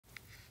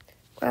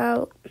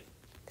Well,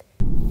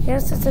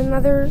 yes, it's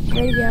another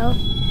video.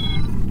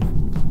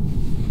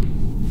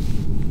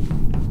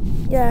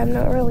 Yeah, I'm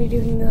not really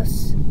doing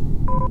this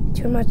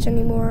too much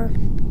anymore.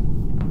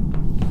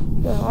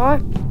 Aw,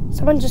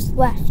 someone just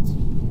left.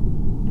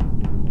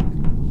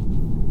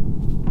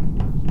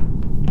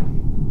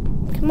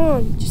 Come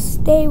on, just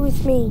stay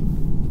with me.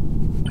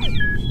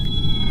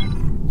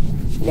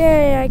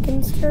 Yay, I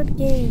can start a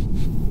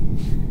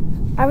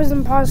game. I was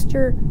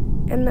imposter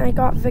and I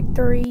got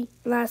victory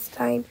last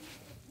time,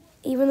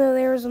 even though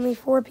there was only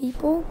 4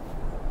 people.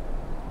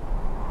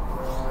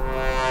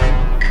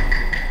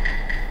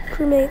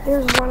 Crewmate,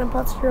 there's one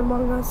imposter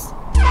among us.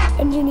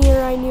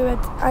 Engineer, I knew it.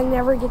 I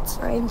never get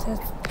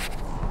scientist.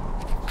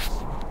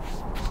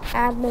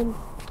 Admin,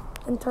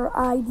 enter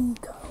ID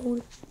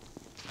code.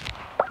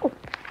 Oh,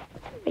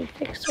 let me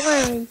fix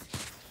swearing.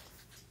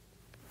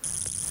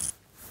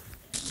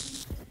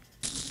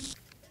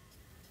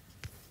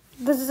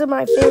 This is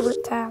my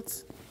favorite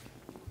tats.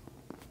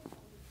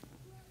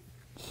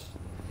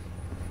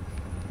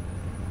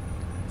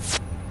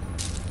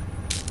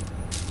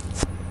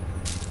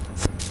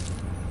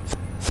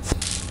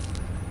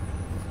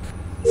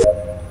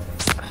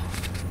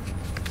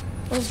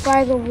 I was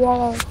by the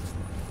wall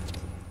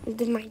and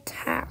did my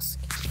task.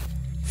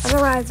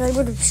 Otherwise, I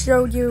would have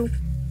showed you.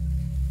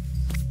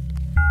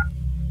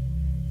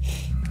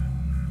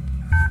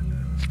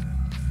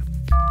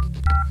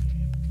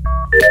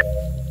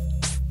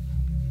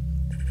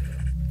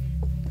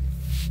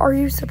 Are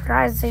you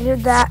surprised I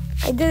did that?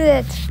 I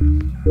did it.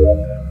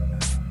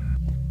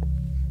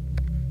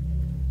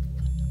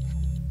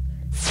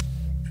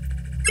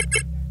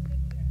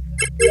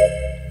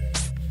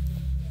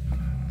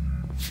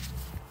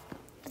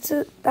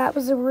 That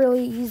was a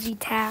really easy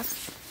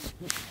task.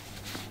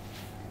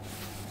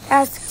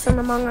 Tasks in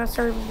Among Us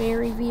are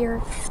very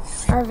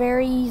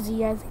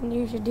easy. I think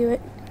you should do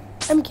it.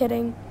 I'm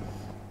kidding.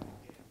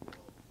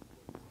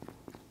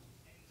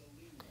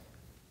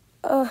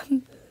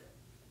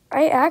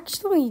 I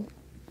actually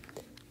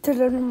did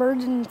an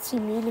emergency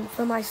meeting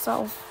for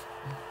myself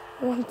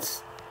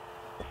once.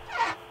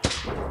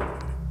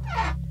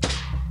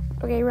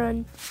 Okay,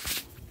 run.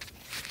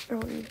 I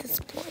don't need this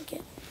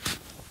blanket.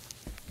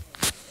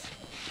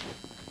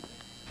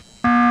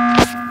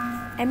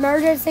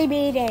 Emergency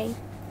meeting.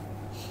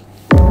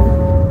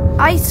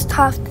 Ice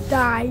Tuft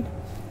died.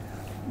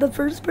 The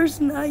first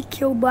person I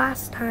killed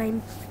last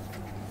time.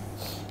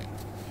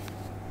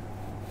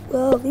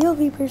 Well, the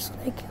only person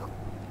I killed.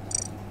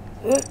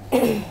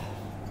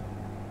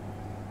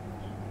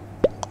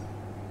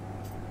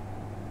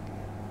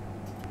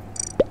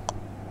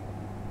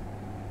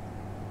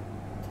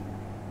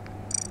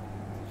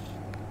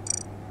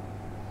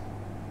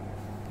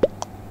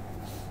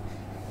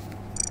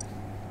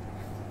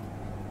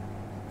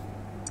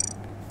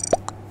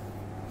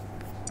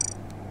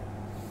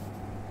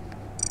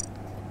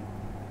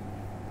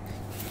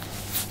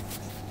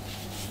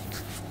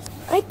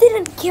 I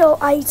didn't kill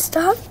Ice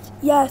Tuft.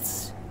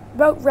 Yes,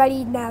 wrote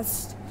Ready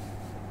Nest.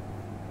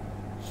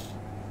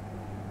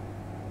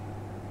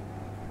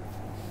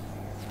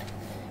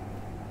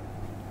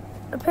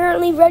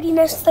 Apparently Ready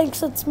Nest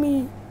thinks it's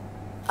me.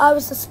 I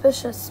was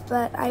suspicious,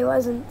 but I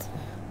wasn't.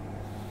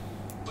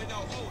 I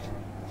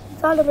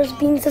thought I was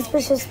being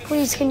suspicious.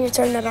 Please, can you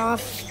turn that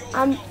off?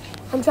 I'm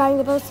trying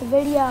to post a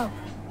video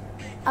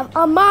of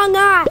Among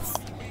Us.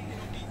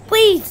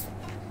 Please.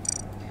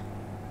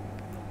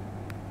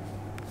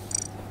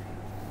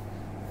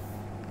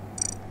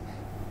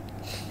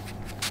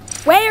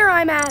 Where,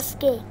 I'm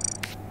asking?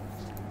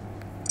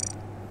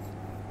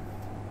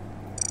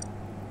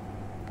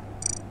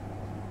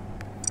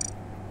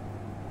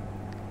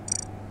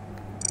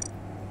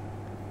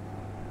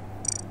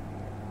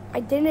 I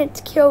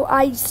didn't kill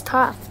Ice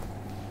Tuft.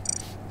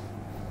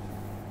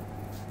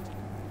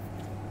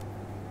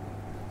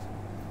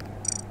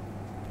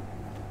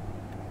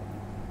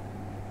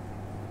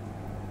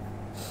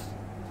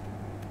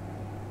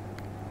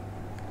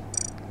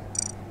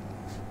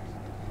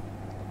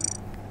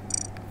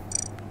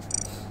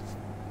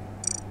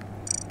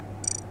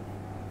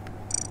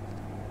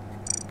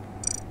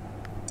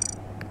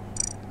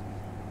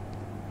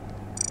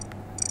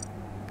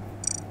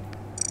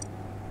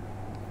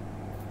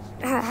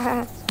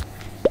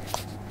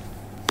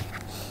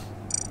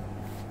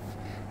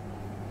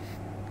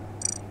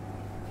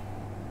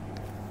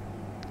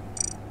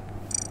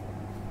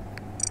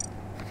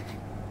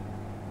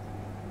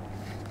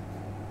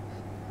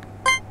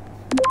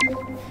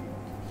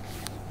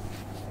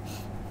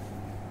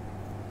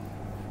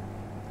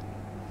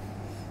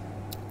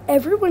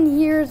 Everyone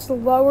here is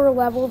lower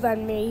level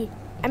than me.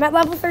 I'm at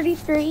level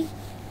 33.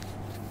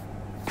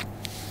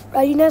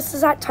 Readiness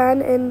is at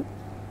 10, and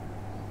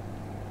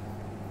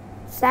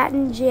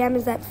Satin Jam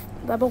is at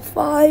level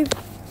 5.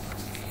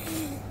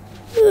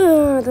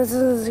 This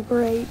is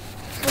great.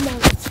 I'm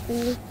out of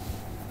school.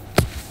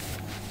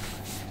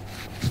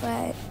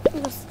 But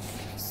I'm just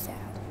sad.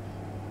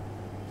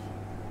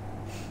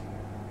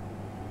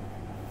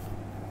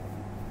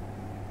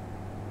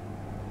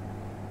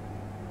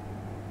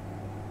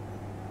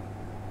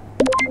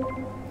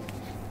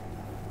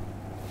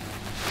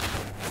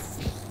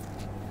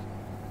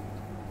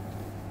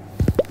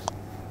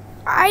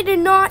 I did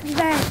not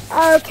vent.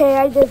 Okay,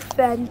 I did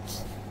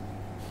vent.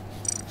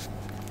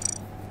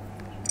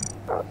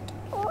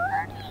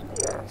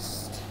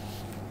 Yes.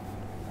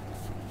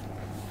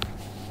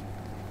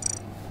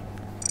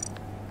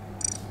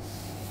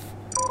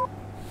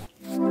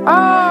 Oh!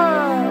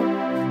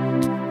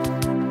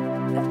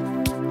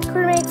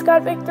 Crewmates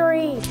got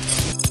victory.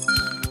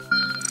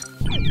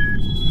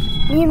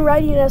 Me and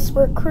Readiness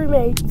were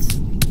crewmates.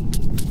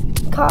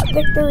 Caught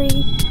victory.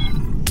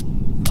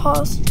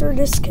 Posture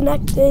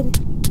disconnected.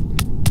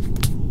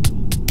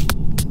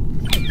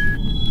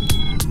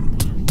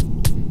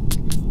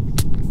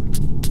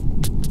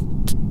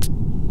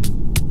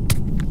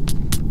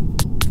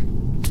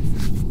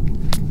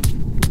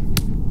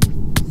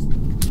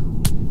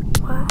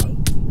 Why?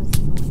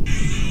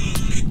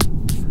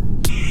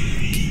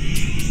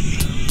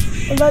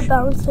 Am I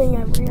bouncing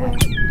everywhere?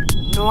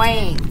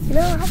 Annoying. You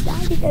know how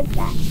Daddy did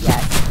that?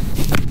 Yes.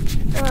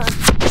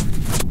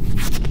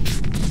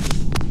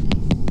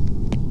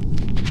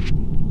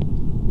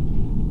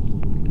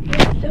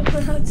 Don't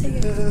know how to sing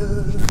it. I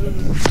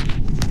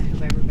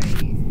hope everybody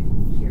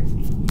hears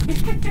me.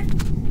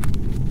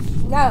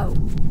 No.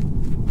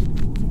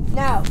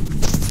 No.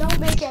 Don't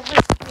make it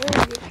hurt.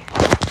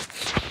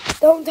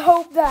 Don't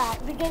hope that,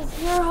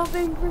 because you're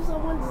hoping for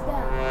someone's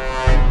death.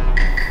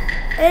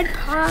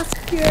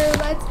 Imposture,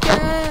 let's go.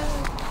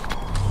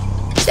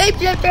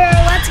 Shapeshifter,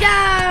 let's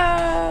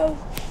go.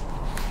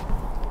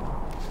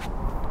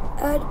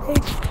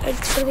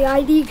 It's for the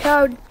ID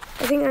code.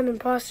 I think I'm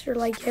imposter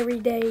like every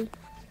day.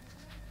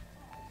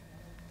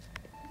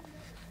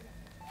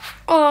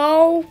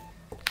 Oh,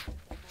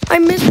 I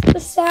missed the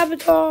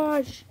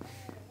sabotage.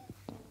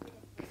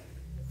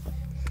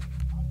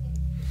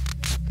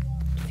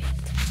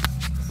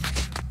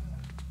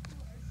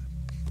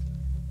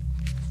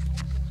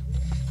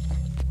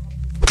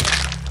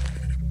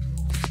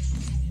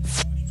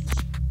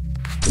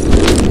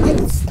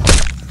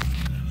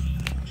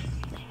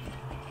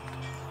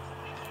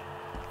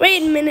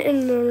 Wait a minute.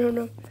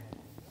 No.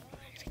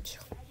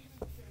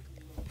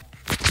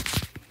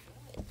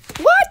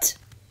 What?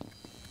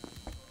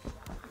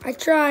 I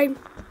tried.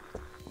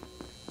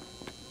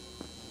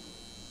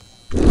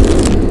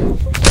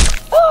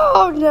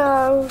 Oh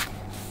no.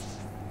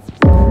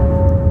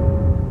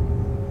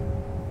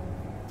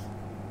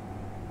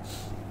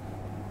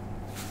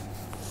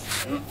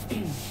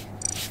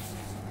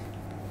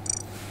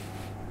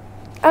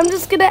 I'm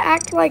just gonna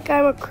act like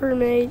I'm a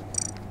crewmate.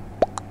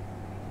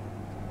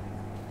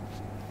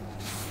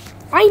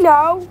 I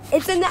know,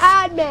 it's an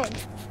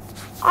admin.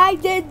 I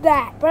did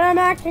that, but I'm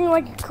acting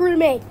like a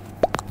crewmate.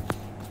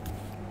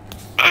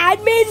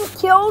 Admin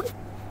killed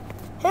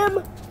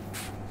him.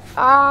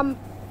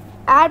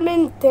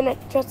 Admin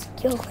didn't just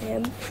kill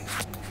him.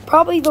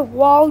 Probably the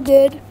wall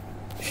did.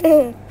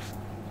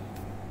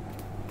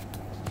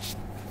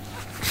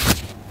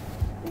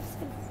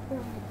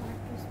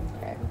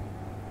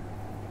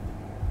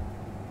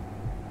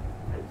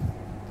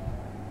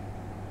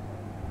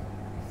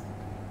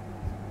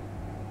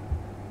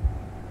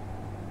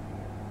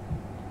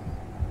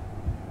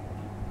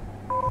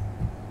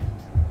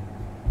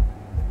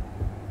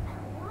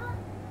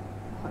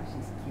 Oh,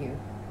 she's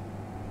cute.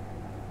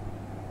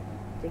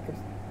 Jacob's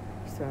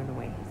throwing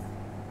away his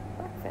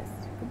breakfast.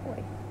 Good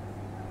boy.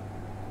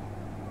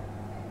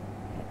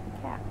 Pet the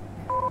cat.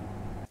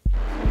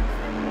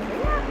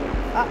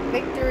 Oh,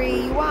 victory!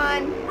 You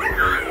won!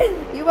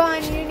 You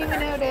won! You didn't even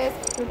notice.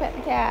 We pet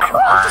the cat.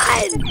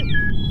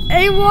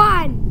 I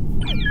won!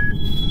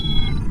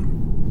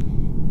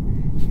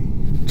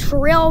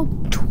 Trill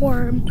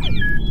worm.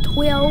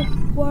 Twill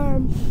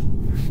worm.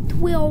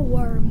 Twill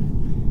worm.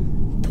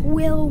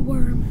 Twill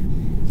worm.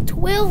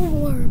 Twill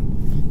worm.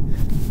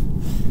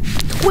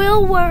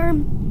 Twill worm.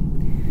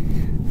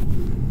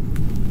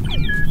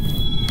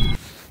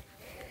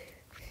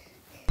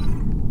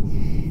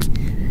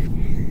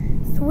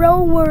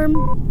 Thrill worm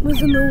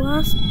was in the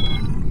last.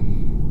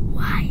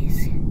 Why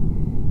is it?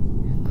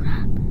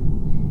 Crap.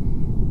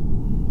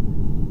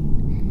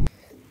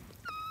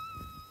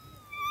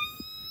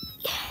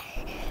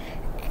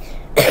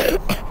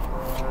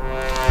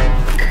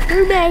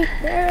 Roommate,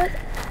 they're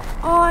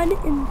on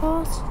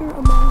Imposter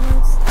Among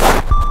Us.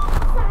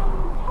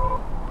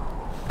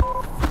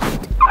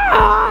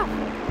 Ah!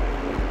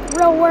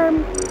 Thrill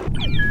worm.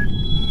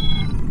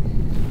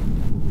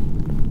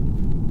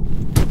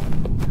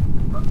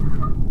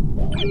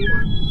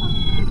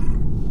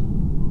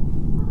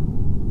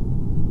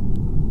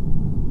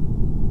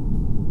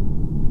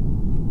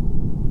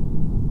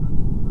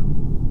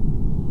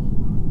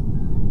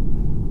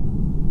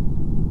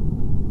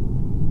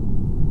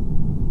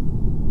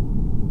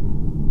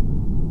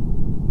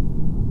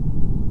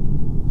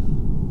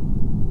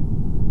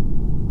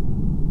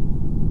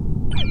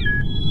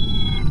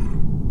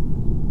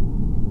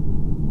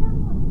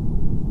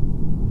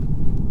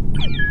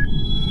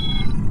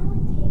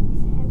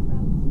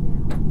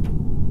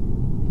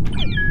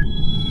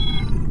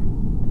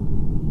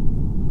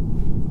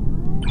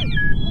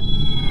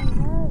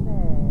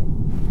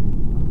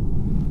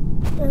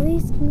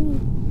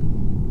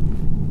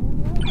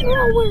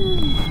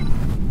 worm.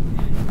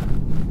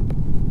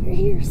 You're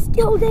here,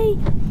 Still Day.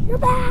 You're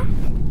back.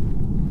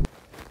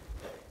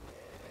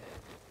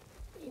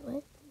 Wait,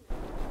 what?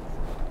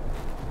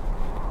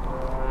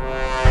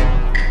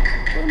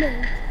 1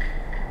 minute.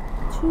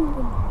 2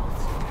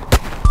 minutes.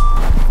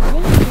 I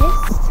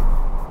missed.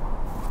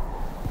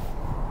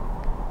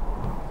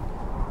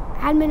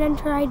 Admin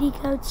enter ID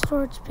code,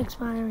 storage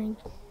expiring.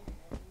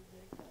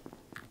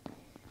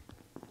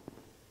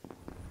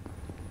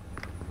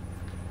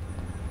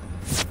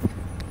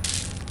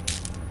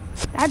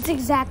 That's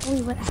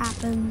exactly what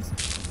happens.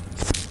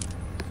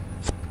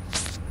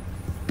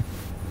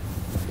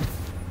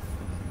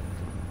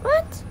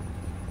 What?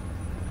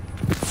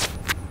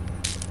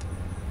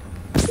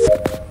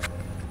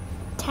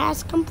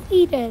 Task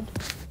completed.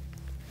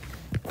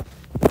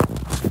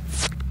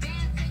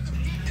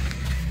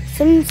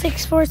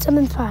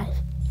 76475.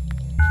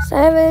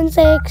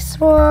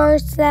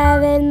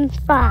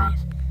 76475.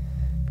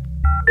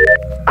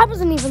 I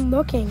wasn't even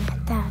looking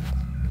at that.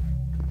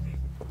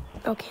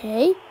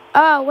 Okay.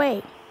 Oh,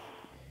 wait.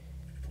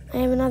 I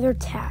have another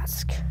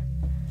task.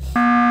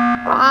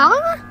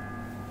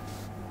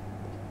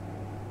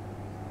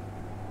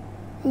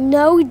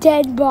 No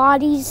dead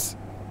bodies.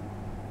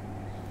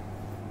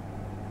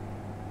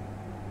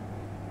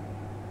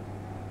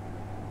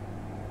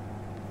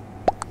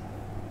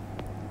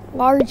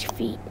 Large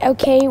feet.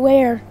 Okay,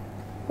 where?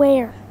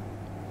 Where?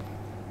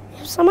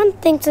 If someone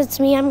thinks it's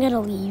me, I'm gonna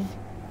leave.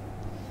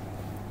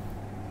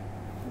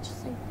 I'm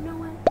just like, you know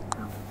what?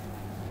 No.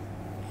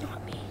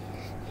 Not me.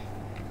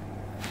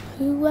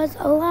 Who was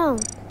alone?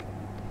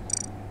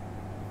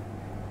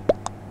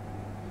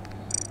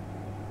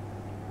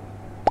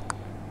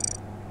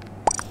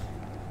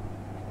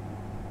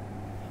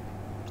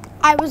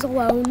 I was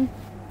alone.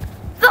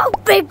 Oh,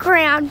 big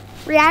crown.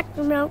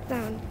 Reactor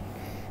meltdown.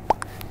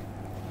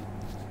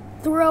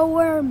 Throw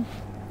worm.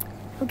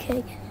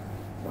 Okay.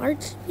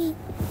 Large feet.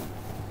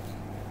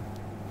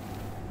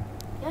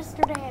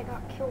 Yesterday I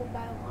got killed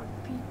by a lot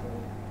of people.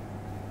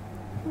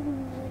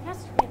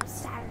 Yesterday was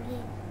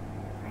Saturday.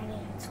 Friday I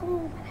had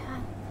school.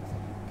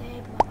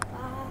 Day, blah, blah,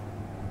 blah.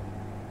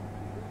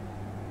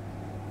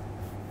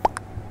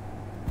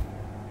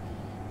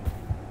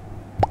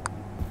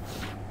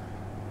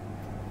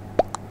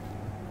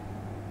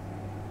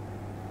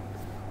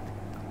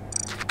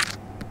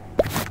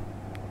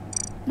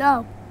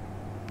 No.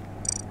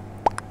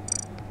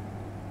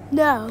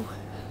 No.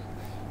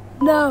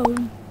 No.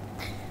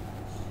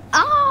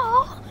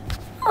 Oh.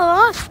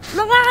 Oh.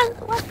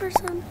 What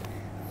person?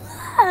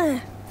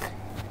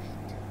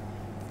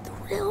 The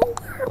real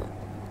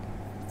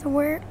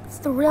worm. It's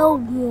the real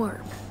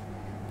worm.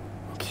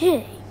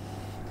 Okay.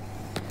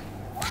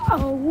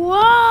 Oh,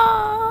 whoa.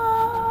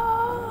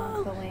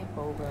 The lamp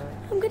over.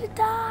 I'm gonna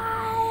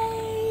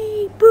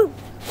die. Boom.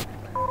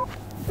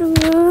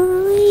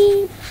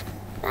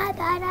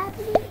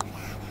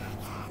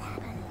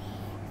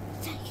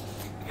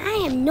 I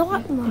am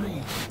not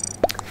lying.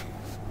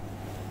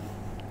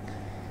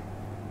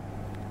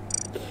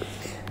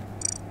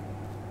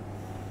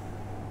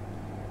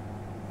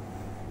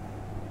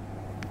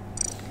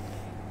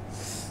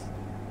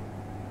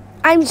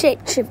 I'm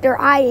shapeshifter.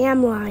 I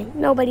am lying.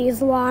 Nobody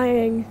is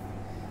lying.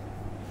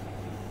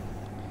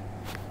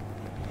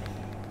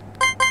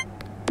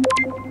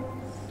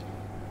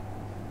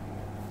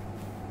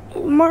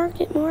 Mark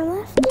it more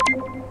left.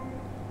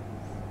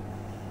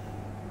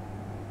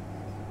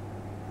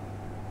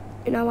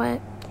 You know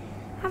what?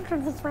 After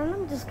this round,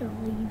 I'm just gonna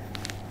leave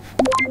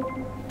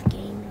the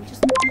game and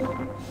just.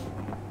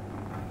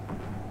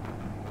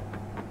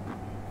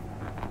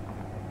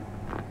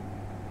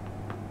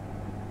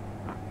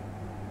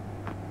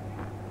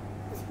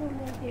 This one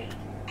will be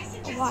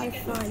a lot of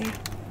fun,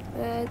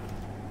 but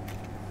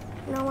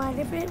you know what?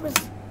 If it was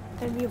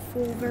gonna be a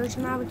full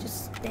version, I would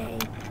just stay.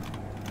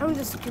 I would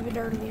just do it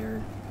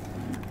earlier.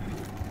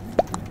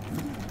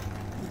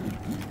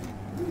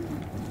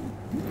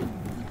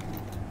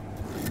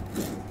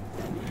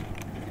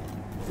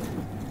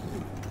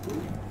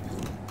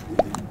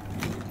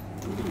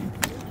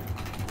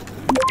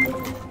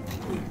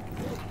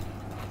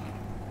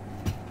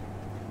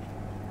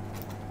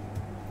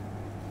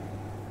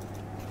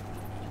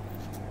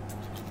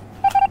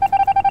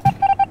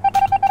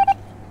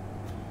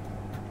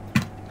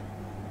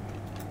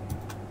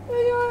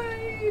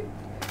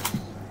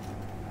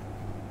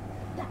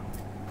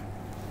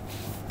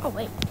 Oh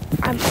wait,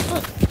 I'm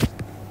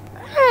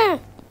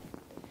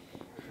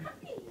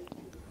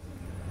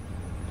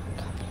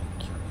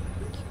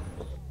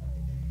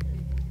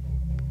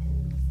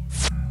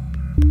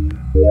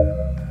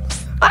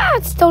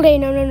it's still day.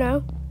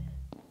 No.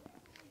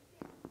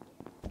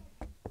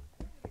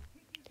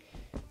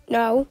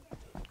 No,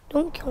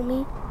 don't kill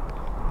me.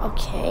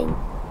 Okay,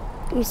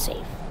 let me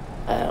save.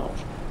 Oh.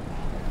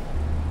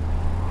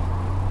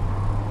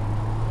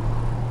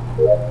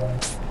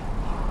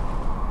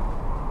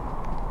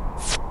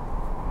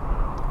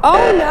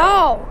 Oh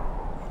no!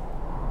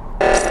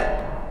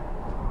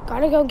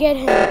 Gotta go get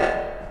him.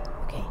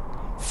 Okay.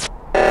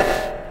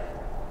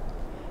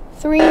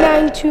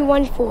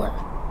 39214.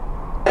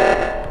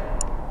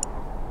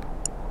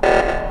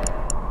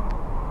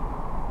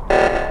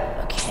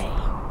 Okay.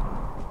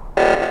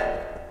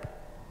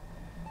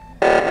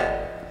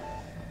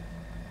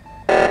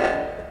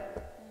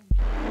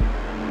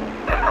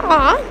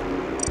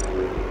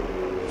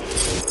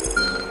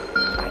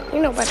 You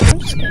know what? I'm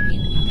just gonna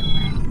do another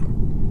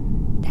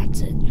round.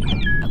 That's it.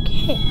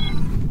 Okay.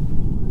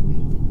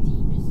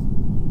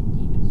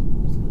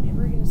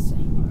 Never gonna say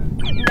no.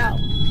 No.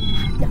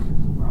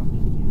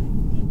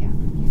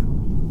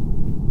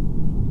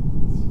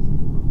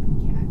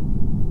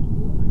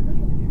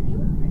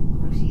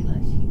 She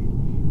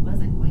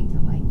wasn't going to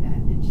like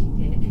that, and she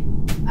did.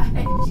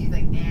 She's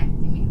like, nah,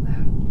 leave me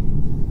alone.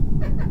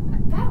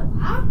 Bella?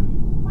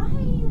 Why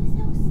are you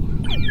so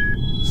sad?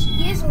 She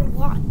is a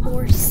lot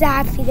more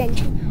sassy than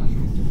she.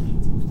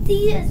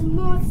 She is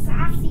more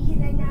sassy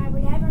than I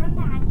would ever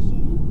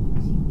imagine.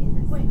 She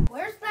is. Wait,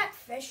 where's that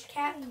fish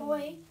cat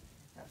toy?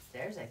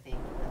 Upstairs, I think.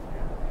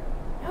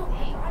 No,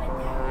 I brought it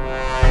down.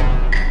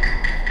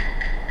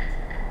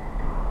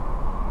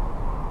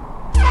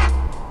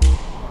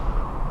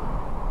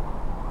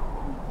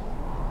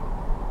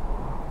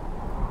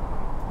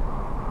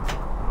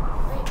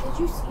 Wait, did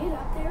you see it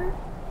up there?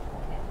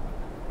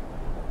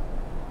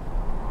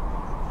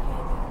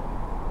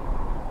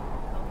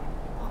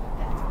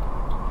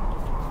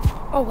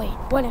 Oh wait,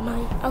 what am I?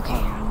 Okay,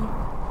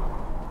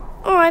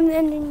 oh, I'm the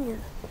engineer.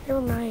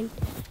 Never mind.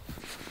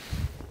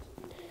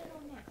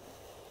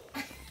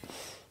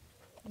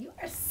 You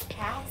are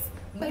sass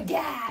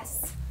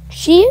McGass.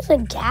 She is a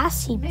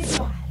gassy boy.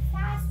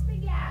 Sass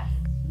McGass.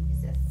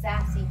 She's a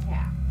sassy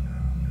cat.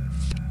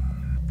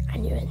 I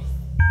knew it.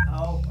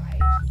 Oh,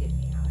 right. She did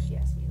me out. She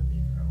asked me to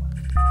leave for a while.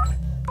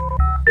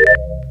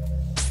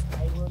 I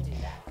will do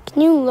that.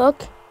 Can you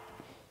look?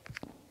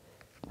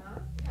 Huh?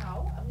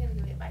 No, I'm going to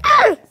go get my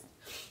Ah! breakfast.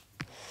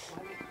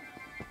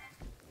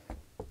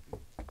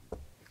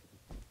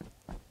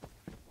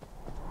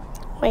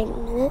 Wait a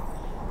minute.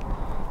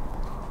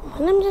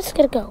 And I'm just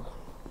gonna go.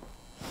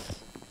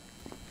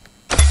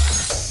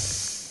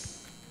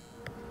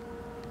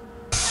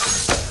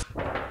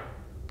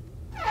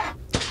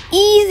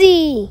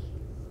 Easy.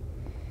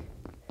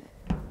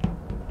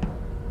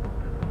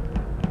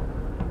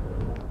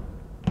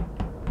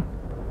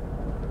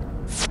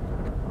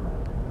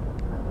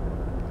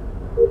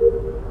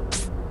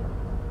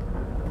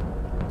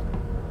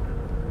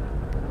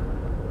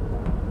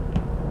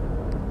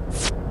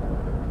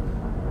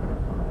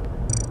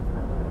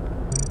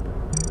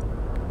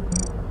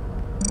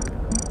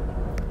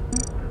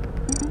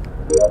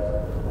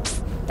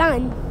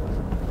 Done.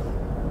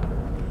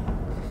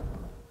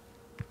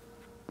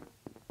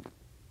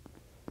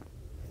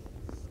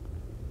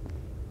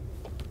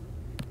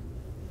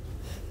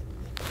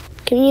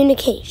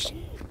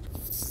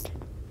 Communications.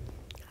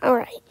 All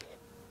right.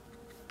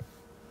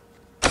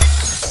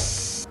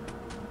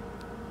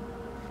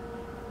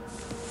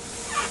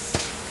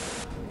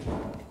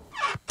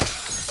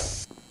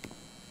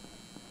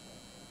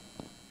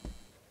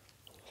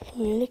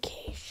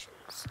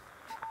 Communications.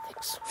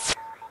 Fix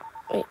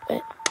wiring.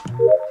 Wait.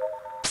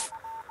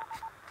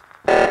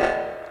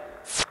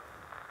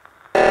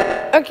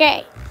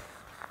 Okay.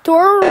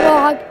 Door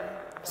log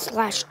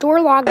 /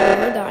 door log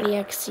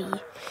mirror.exe.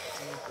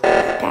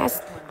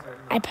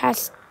 I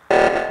passed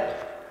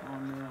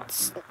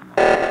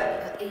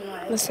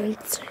the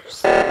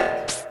sensors.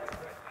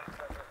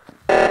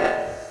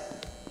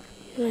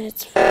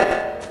 It's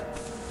fine.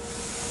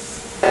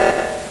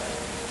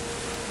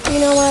 You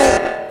know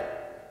what?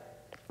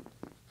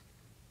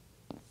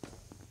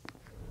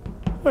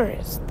 Where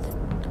is the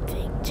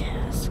big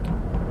task?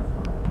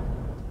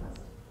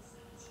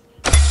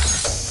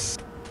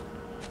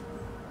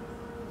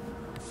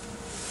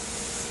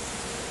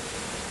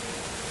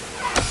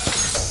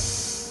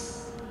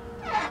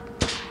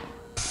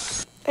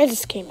 I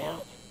just came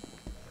out.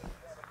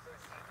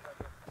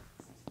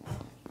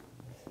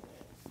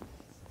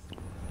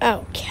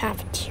 Oh,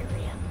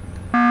 cafeteria.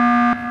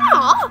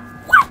 Oh,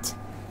 what?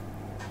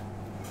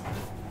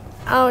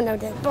 Oh, no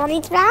dead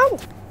bodies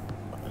found.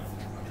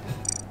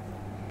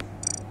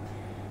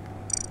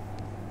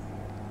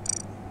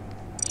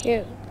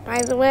 Here,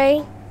 by the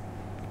way,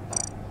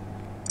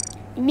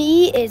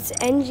 me is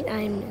I'm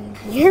in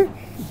here.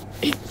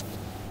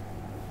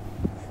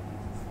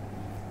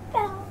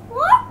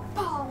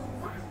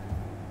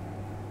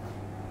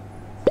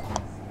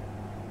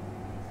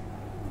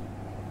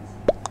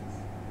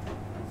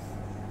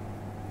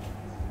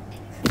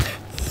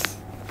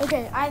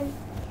 Okay, I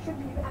should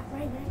be at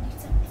right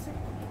 97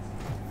 seconds.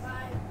 5.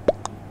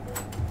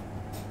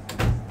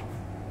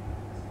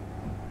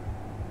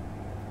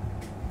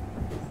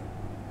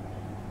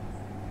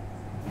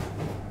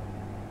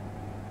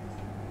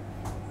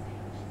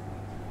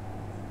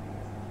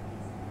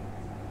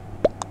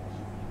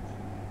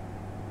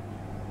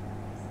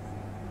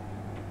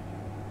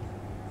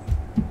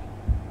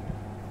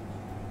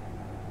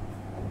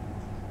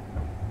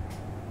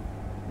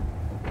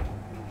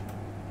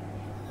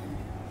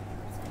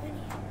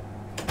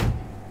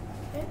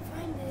 Can't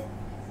find it.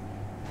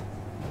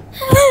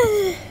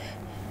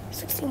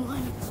 missing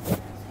one.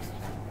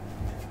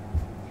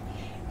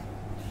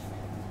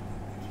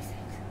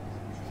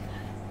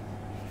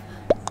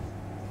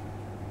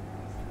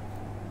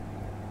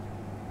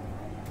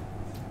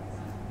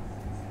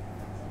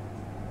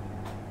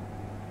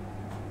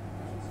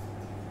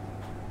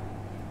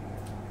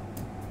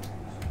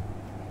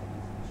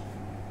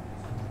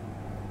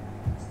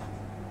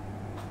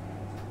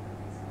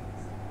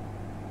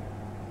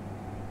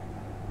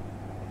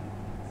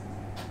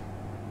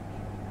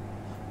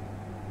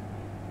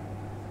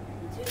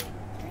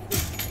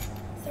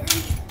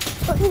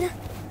 $30,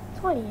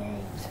 $28.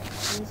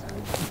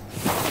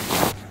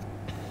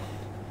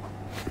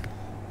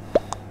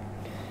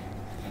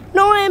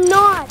 No, I am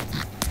not.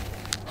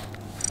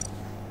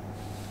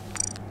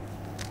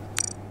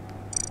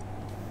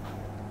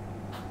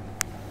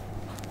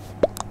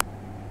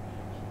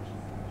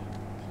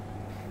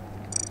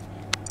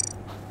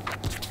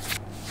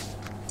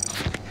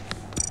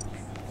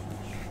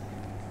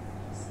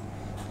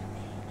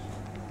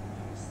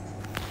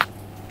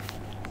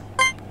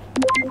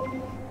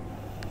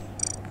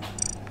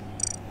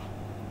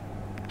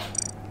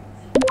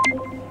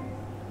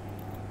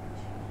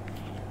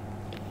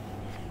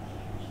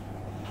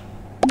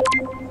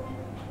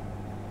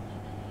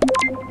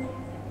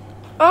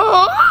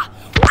 Oh!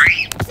 What?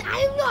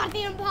 I'm not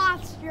the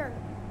imposter.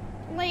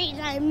 Wait,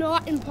 I'm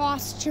not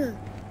imposter.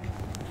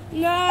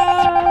 No!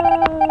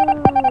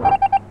 I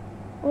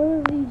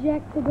was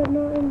ejected, but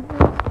not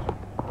imposter.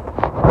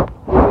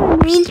 You know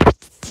what I mean?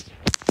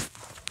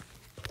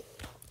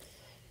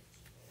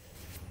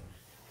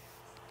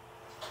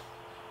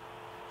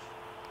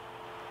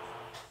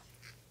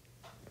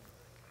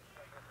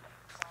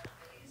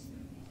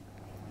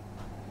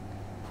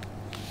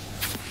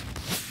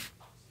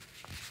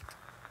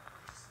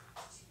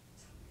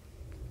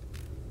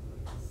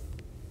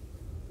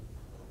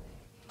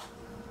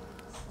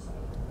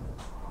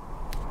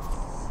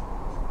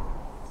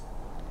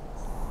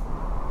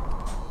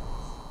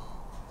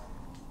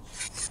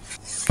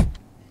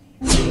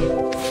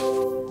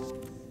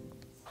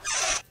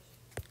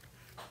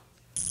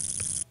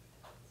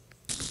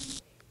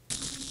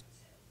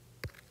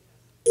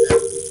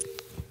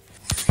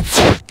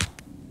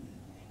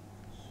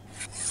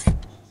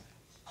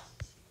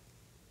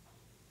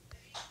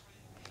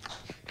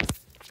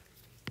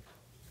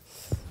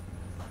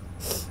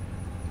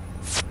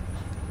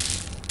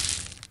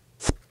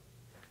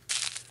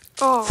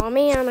 Oh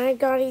man, I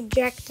got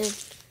ejected.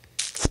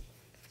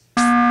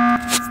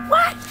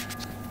 What?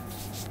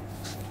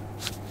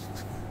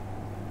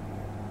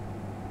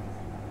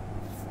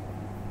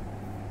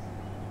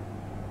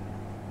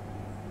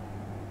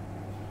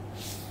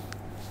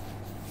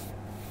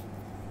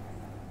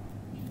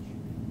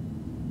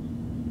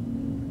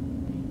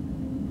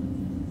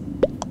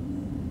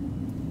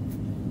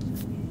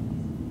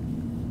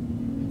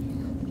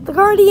 The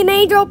guardian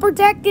angel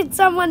protected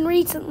someone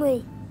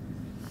recently.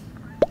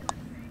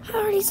 I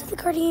already said the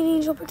guardian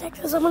angel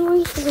protected someone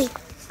recently.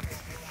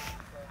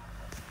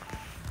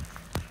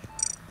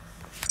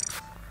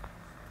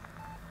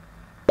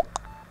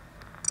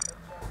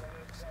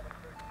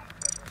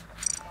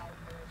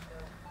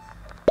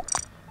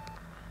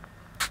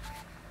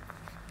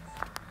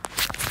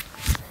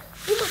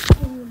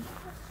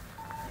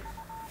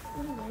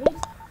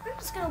 Anyways, I'm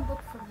just gonna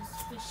look for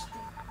this fish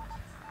thing.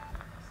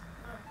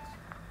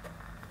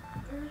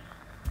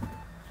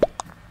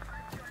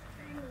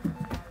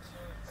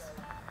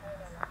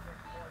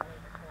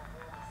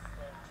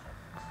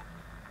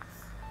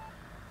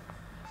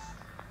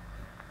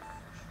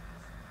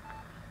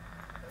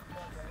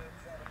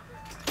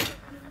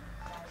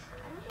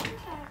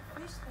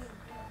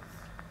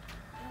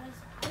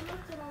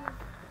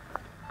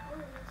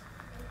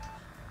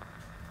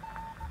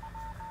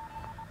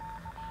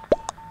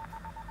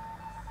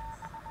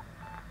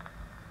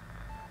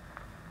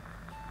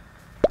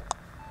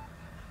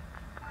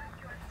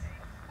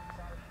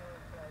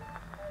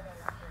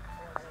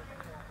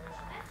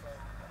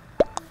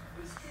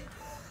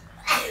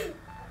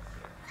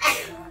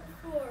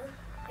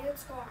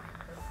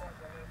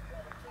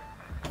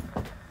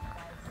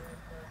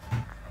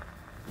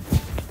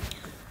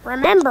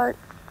 Remember,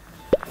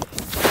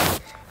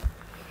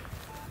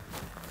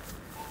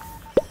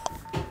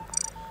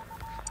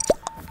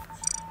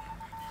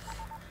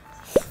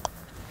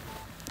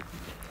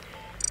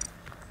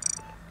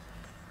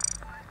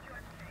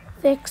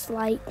 fix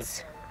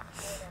lights.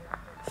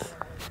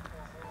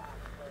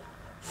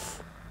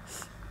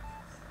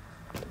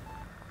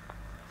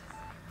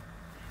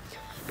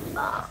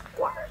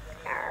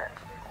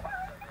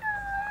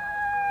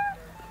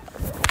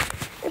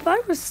 If I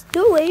was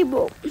still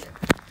able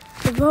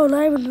to vote,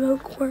 I would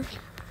vote for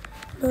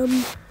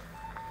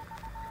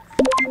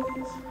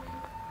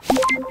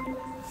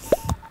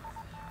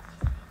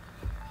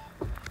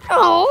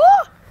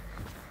Oh!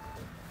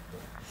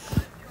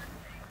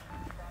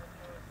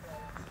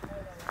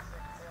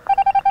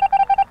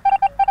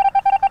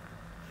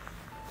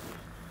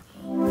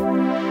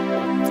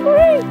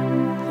 Sorry,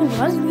 he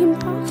was the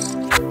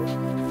imposter.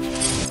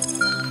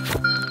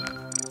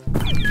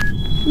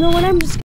 You know what? I'm just